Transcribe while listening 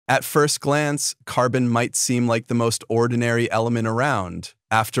At first glance, carbon might seem like the most ordinary element around.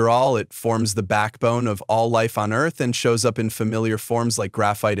 After all, it forms the backbone of all life on Earth and shows up in familiar forms like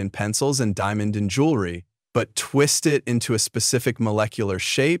graphite in pencils and diamond in jewelry. But twist it into a specific molecular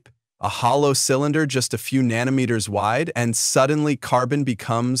shape, a hollow cylinder just a few nanometers wide, and suddenly carbon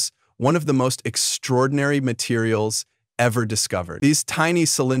becomes one of the most extraordinary materials ever discovered. These tiny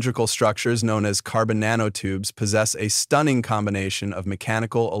cylindrical structures, known as carbon nanotubes, possess a stunning combination of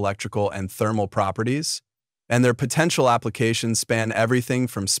mechanical, electrical, and thermal properties, and their potential applications span everything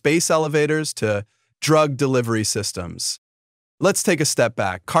from space elevators to drug delivery systems. Let's take a step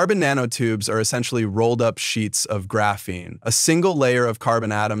back. Carbon nanotubes are essentially rolled-up sheets of graphene, a single layer of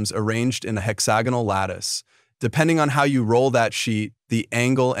carbon atoms arranged in a hexagonal lattice. Depending on how you roll that sheet, the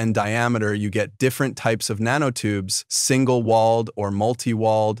angle and diameter, you get different types of nanotubes, single-walled or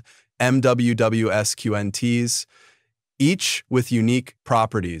multi-walled, MWCNTs, each with unique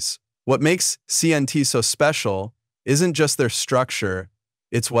properties. What makes CNT so special isn't just their structure,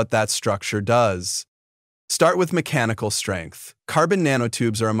 it's what that structure does. Start with mechanical strength. Carbon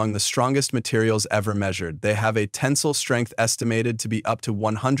nanotubes are among the strongest materials ever measured. They have a tensile strength estimated to be up to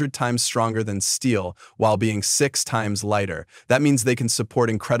 100 times stronger than steel, while being 6 times lighter. That means they can support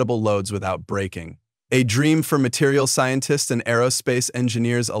incredible loads without breaking. A dream for material scientists and aerospace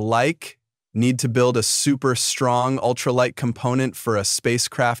engineers alike. Need to build a super strong ultralight component for a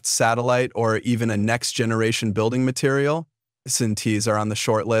spacecraft, satellite, or even a next-generation building material? CNTs are on the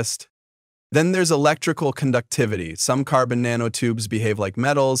short list. Then there's electrical conductivity. Some carbon nanotubes behave like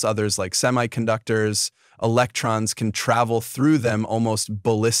metals, others like semiconductors. Electrons can travel through them almost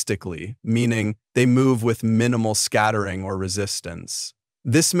ballistically, meaning they move with minimal scattering or resistance.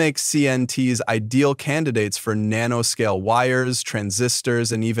 This makes CNTs ideal candidates for nanoscale wires,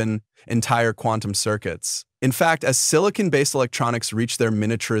 transistors, and even entire quantum circuits. In fact, as silicon-based electronics reach their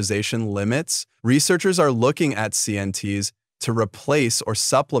miniaturization limits, researchers are looking at CNTs to replace or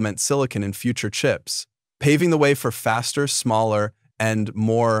supplement silicon in future chips, paving the way for faster, smaller, and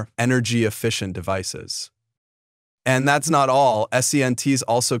more energy-efficient devices. And that's not all. CNTs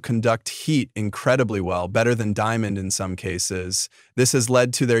also conduct heat incredibly well, better than diamond in some cases. This has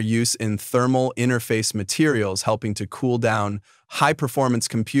led to their use in thermal interface materials, helping to cool down high-performance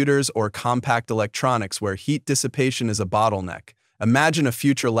computers or compact electronics where heat dissipation is a bottleneck. Imagine a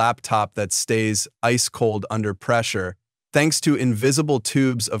future laptop that stays ice-cold under pressure, thanks to invisible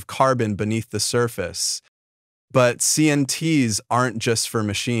tubes of carbon beneath the surface. But CNTs aren't just for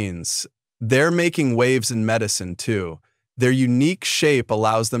machines. They're making waves in medicine, too. Their unique shape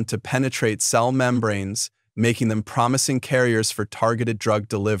allows them to penetrate cell membranes, making them promising carriers for targeted drug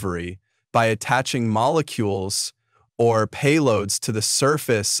delivery. By attaching molecules or payloads to the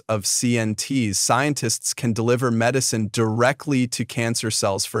surface of CNTs, scientists can deliver medicine directly to cancer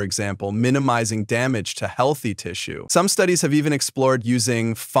cells, for example, minimizing damage to healthy tissue. Some studies have even explored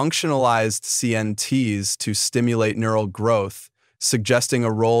using functionalized CNTs to stimulate neural growth, suggesting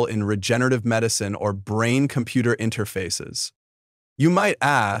a role in regenerative medicine or brain-computer interfaces. You might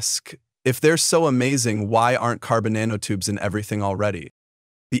ask, if they're so amazing, why aren't carbon nanotubes in everything already?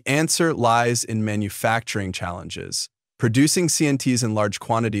 The answer lies in manufacturing challenges. Producing CNTs in large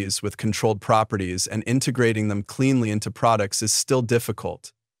quantities with controlled properties and integrating them cleanly into products is still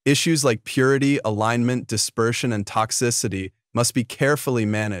difficult. Issues like purity, alignment, dispersion, and toxicity must be carefully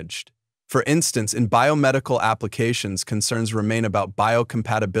managed. For instance, in biomedical applications, concerns remain about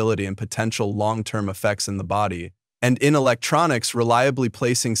biocompatibility and potential long-term effects in the body. And in electronics, reliably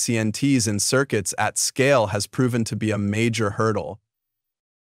placing CNTs in circuits at scale has proven to be a major hurdle.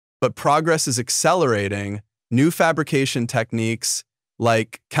 But progress is accelerating. New fabrication techniques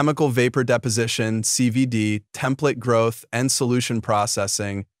like chemical vapor deposition, CVD, template growth, and solution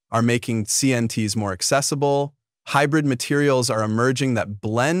processing are making CNTs more accessible. Hybrid materials are emerging that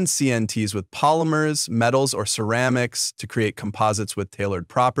blend CNTs with polymers, metals, or ceramics to create composites with tailored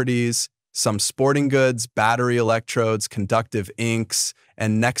properties. Some sporting goods, battery electrodes, conductive inks,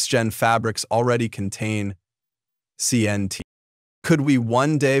 and next-gen fabrics already contain CNT. Could we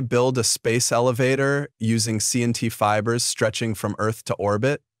one day build a space elevator using CNT fibers stretching from Earth to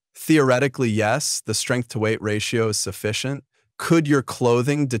orbit? Theoretically, yes, the strength-to-weight ratio is sufficient. Could your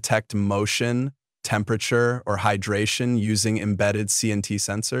clothing detect motion, temperature, or hydration using embedded CNT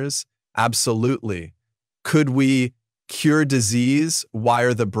sensors? Absolutely. Could we cure disease,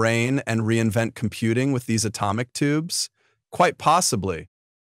 wire the brain, and reinvent computing with these atomic tubes? Quite possibly.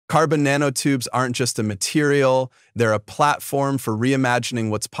 Carbon nanotubes aren't just a material, they're a platform for reimagining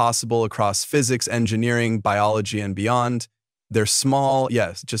what's possible across physics, engineering, biology, and beyond. They're small,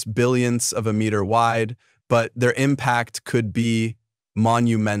 yes, just billionths of a meter wide, but their impact could be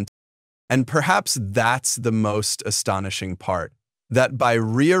monumental. And perhaps that's the most astonishing part, that by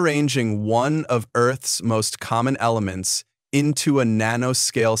rearranging one of Earth's most common elements into a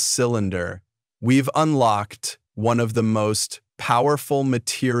nanoscale cylinder, we've unlocked one of the most powerful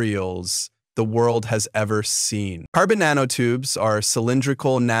materials the world has ever seen. Carbon nanotubes are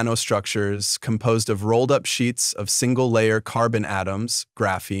cylindrical nanostructures composed of rolled-up sheets of single-layer carbon atoms,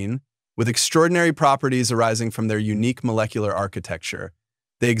 graphene, with extraordinary properties arising from their unique molecular architecture.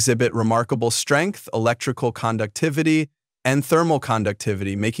 They exhibit remarkable strength, electrical conductivity, and thermal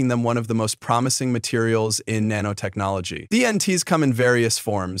conductivity, making them one of the most promising materials in nanotechnology. CNTs come in various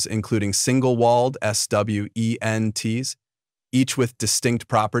forms, including single-walled SWCNTs, each with distinct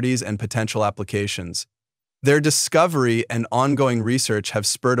properties and potential applications. Their discovery and ongoing research have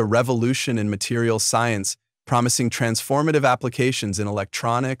spurred a revolution in materials science, promising transformative applications in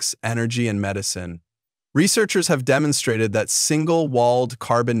electronics, energy, and medicine. Researchers have demonstrated that single-walled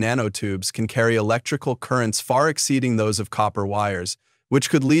carbon nanotubes can carry electrical currents far exceeding those of copper wires, which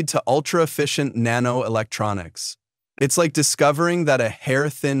could lead to ultra-efficient nanoelectronics. It's like discovering that a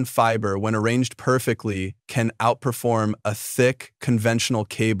hair-thin fiber, when arranged perfectly, can outperform a thick, conventional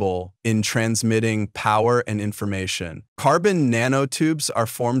cable in transmitting power and information. Carbon nanotubes are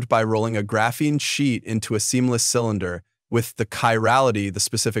formed by rolling a graphene sheet into a seamless cylinder, with the chirality, the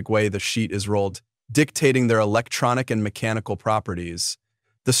specific way the sheet is rolled, dictating their electronic and mechanical properties.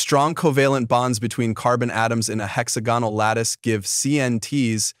 The strong covalent bonds between carbon atoms in a hexagonal lattice give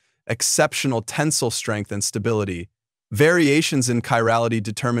CNTs exceptional tensile strength and stability. Variations in chirality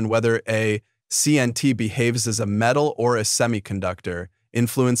determine whether a CNT behaves as a metal or a semiconductor,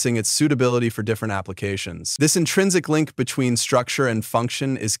 influencing its suitability for different applications. This intrinsic link between structure and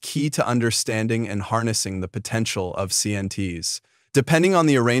function is key to understanding and harnessing the potential of CNTs. Depending on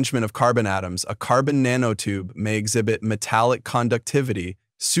the arrangement of carbon atoms, a carbon nanotube may exhibit metallic conductivity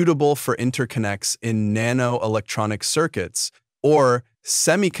suitable for interconnects in nanoelectronic circuits, or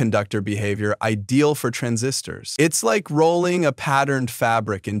semiconductor behavior ideal for transistors. It's like rolling a patterned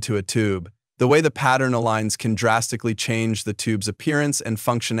fabric into a tube. The way the pattern aligns can drastically change the tube's appearance and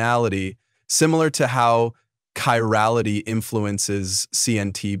functionality, similar to how chirality influences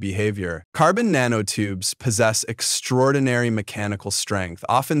CNT behavior. Carbon nanotubes possess extraordinary mechanical strength,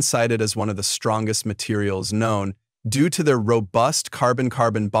 often cited as one of the strongest materials known, due to their robust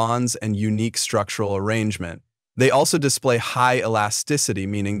carbon-carbon bonds and unique structural arrangement. They also display high elasticity,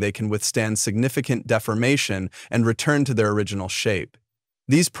 meaning they can withstand significant deformation and return to their original shape.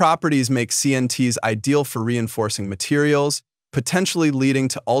 These properties make CNTs ideal for reinforcing materials, potentially leading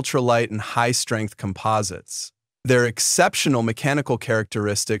to ultralight and high-strength composites. Their exceptional mechanical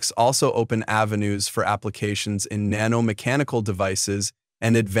characteristics also open avenues for applications in nanomechanical devices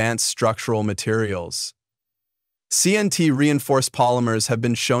and advanced structural materials. CNT-reinforced polymers have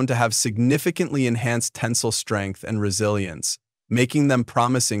been shown to have significantly enhanced tensile strength and resilience, making them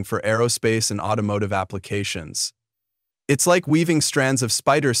promising for aerospace and automotive applications. It's like weaving strands of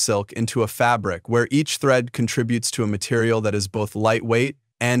spider silk into a fabric where each thread contributes to a material that is both lightweight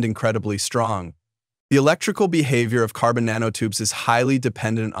and incredibly strong. The electrical behavior of carbon nanotubes is highly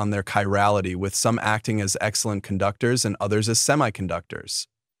dependent on their chirality, with some acting as excellent conductors and others as semiconductors.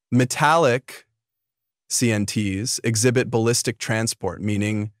 Metallic CNTs exhibit ballistic transport,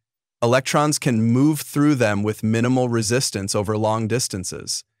 meaning electrons can move through them with minimal resistance over long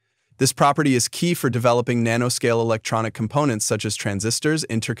distances. This property is key for developing nanoscale electronic components such as transistors,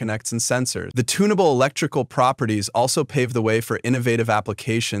 interconnects, and sensors. The tunable electrical properties also pave the way for innovative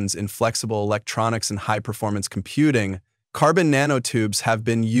applications in flexible electronics and high-performance computing. Carbon nanotubes have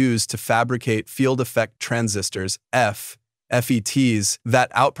been used to fabricate field effect transistors, FETs,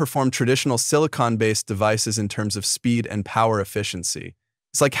 that outperform traditional silicon-based devices in terms of speed and power efficiency.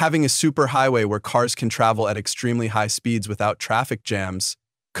 It's like having a superhighway where cars can travel at extremely high speeds without traffic jams,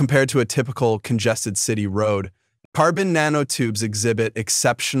 compared to a typical congested city road. Carbon nanotubes exhibit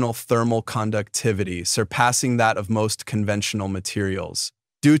exceptional thermal conductivity, surpassing that of most conventional materials.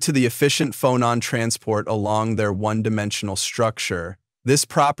 Due to the efficient phonon transport along their one-dimensional structure, this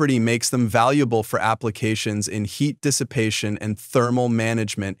property makes them valuable for applications in heat dissipation and thermal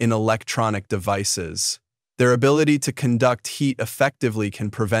management in electronic devices. Their ability to conduct heat effectively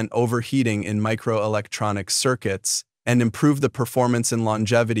can prevent overheating in microelectronic circuits and improve the performance and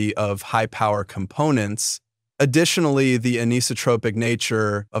longevity of high-power components. Additionally, the anisotropic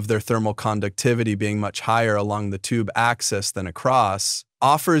nature of their thermal conductivity being much higher along the tube axis than across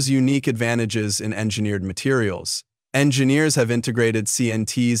offers unique advantages in engineered materials. Engineers have integrated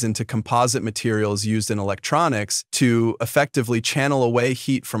CNTs into composite materials used in electronics to effectively channel away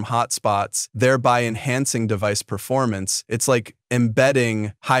heat from hotspots, thereby enhancing device performance. It's like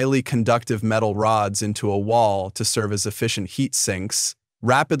embedding highly conductive metal rods into a wall to serve as efficient heat sinks,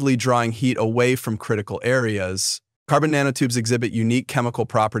 rapidly drawing heat away from critical areas. Carbon nanotubes exhibit unique chemical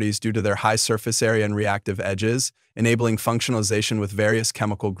properties due to their high surface area and reactive edges, enabling functionalization with various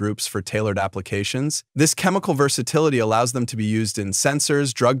chemical groups for tailored applications. This chemical versatility allows them to be used in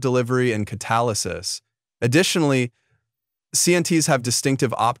sensors, drug delivery, and catalysis. Additionally, CNTs have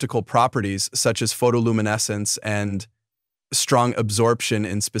distinctive optical properties such as photoluminescence and strong absorption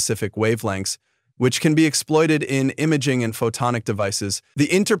in specific wavelengths, which can be exploited in imaging and photonic devices. The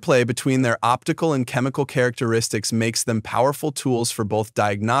interplay between their optical and chemical characteristics makes them powerful tools for both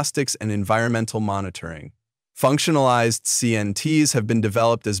diagnostics and environmental monitoring. Functionalized CNTs have been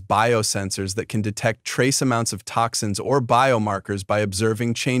developed as biosensors that can detect trace amounts of toxins or biomarkers by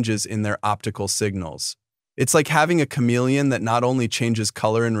observing changes in their optical signals. It's like having a chameleon that not only changes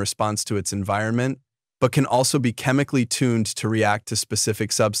color in response to its environment, but can also be chemically tuned to react to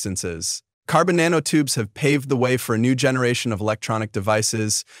specific substances. Carbon nanotubes have paved the way for a new generation of electronic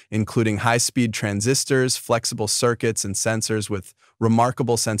devices, including high-speed transistors, flexible circuits, and sensors with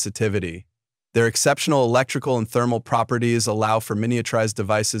remarkable sensitivity. Their exceptional electrical and thermal properties allow for miniaturized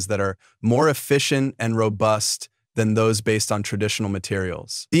devices that are more efficient and robust than those based on traditional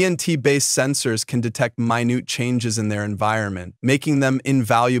materials. CNT-based sensors can detect minute changes in their environment, making them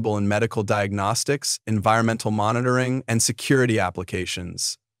invaluable in medical diagnostics, environmental monitoring, and security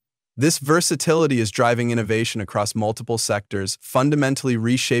applications. This versatility is driving innovation across multiple sectors, fundamentally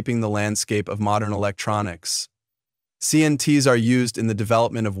reshaping the landscape of modern electronics. CNTs are used in the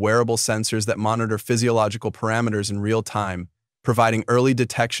development of wearable sensors that monitor physiological parameters in real time, providing early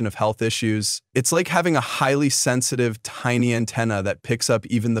detection of health issues. It's like having a highly sensitive, tiny antenna that picks up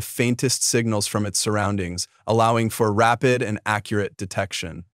even the faintest signals from its surroundings, allowing for rapid and accurate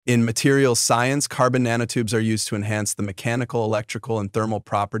detection. In materials science, carbon nanotubes are used to enhance the mechanical, electrical, and thermal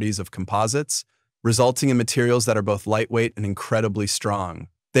properties of composites, resulting in materials that are both lightweight and incredibly strong.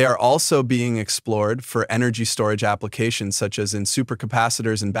 They are also being explored for energy storage applications such as in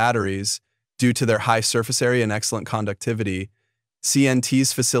supercapacitors and batteries. Due to their high surface area and excellent conductivity,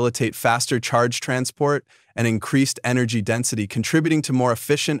 CNTs facilitate faster charge transport and increased energy density, contributing to more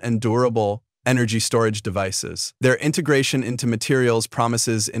efficient and durable energy storage devices. Their integration into materials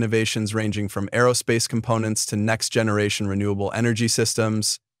promises innovations ranging from aerospace components to next-generation renewable energy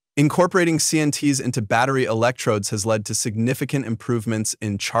systems. Incorporating CNTs into battery electrodes has led to significant improvements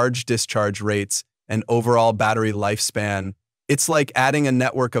in charge-discharge rates and overall battery lifespan. It's like adding a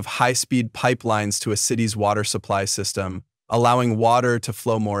network of high-speed pipelines to a city's water supply system, allowing water to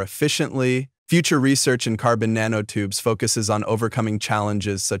flow more efficiently. Future research in carbon nanotubes focuses on overcoming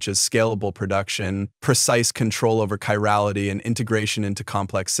challenges such as scalable production, precise control over chirality, and integration into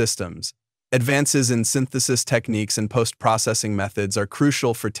complex systems. Advances in synthesis techniques and post-processing methods are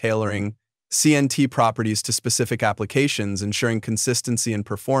crucial for tailoring CNT properties to specific applications, ensuring consistency and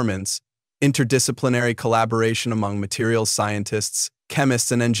performance. Interdisciplinary collaboration among materials scientists, chemists,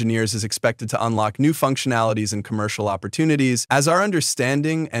 and engineers is expected to unlock new functionalities and commercial opportunities. As our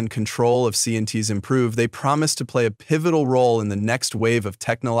understanding and control of CNTs improve, they promise to play a pivotal role in the next wave of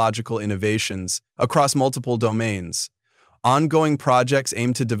technological innovations across multiple domains. Ongoing projects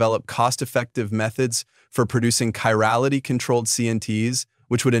aim to develop cost-effective methods for producing chirality-controlled CNTs,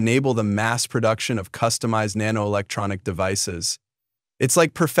 which would enable the mass production of customized nanoelectronic devices. It's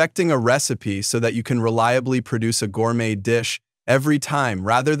like perfecting a recipe so that you can reliably produce a gourmet dish every time,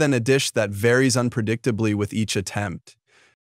 rather than a dish that varies unpredictably with each attempt.